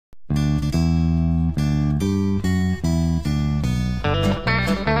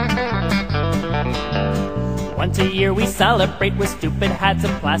Once a year we celebrate with stupid hats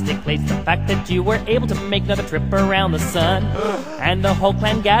and plastic plates. The fact that you were able to make another trip around the sun. And the whole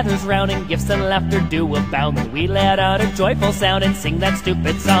clan gathers round and gifts and laughter do abound. And we let out a joyful sound and sing that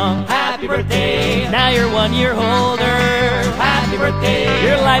stupid song. Happy birthday! Now you're 1 year older. Happy birthday!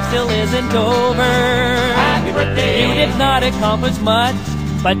 Your life still isn't over. Happy birthday! You did not accomplish much,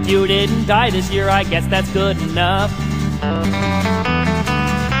 but you didn't die this year, I guess that's good enough.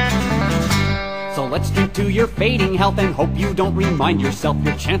 So let's drink to your fading health and hope you don't remind yourself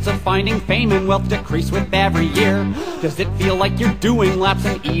your chance of finding fame and wealth decrease with every year. Does it feel like you're doing laps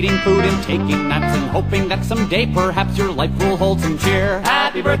and eating food and taking naps and hoping that someday perhaps your life will hold some cheer?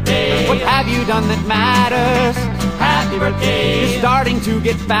 Happy birthday! What have you done that matters? Happy birthday! You're starting to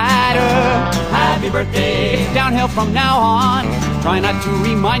get fatter. Happy birthday! It's downhill from now on. Try not to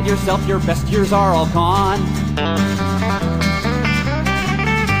remind yourself your best years are all gone.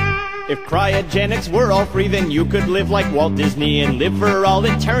 If cryogenics were all free, then you could live like Walt Disney and live for all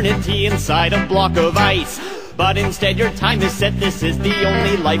eternity inside a block of ice. But instead your time is set, this is the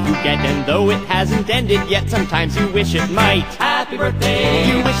only life you get. And though it hasn't ended yet, sometimes you wish it might. Happy birthday!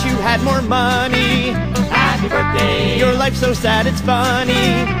 You wish you had more money. Happy birthday! Your life's so sad it's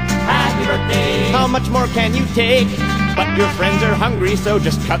funny. Happy birthday! How much more can you take? But your friends are hungry, so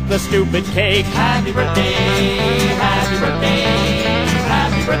just cut the stupid cake. Happy birthday! Happy birthday!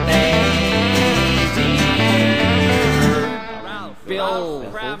 Happy birthday, dear Bill,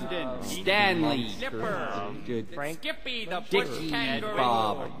 Bramden, Stanley, Snipper, Frank, Skippy the Dickie, bush kangaroo,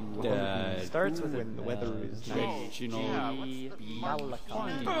 Bob, starts with when the weather is nice, you know. yeah, what's the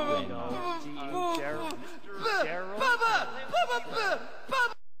Malachi, Malachi. Gerald,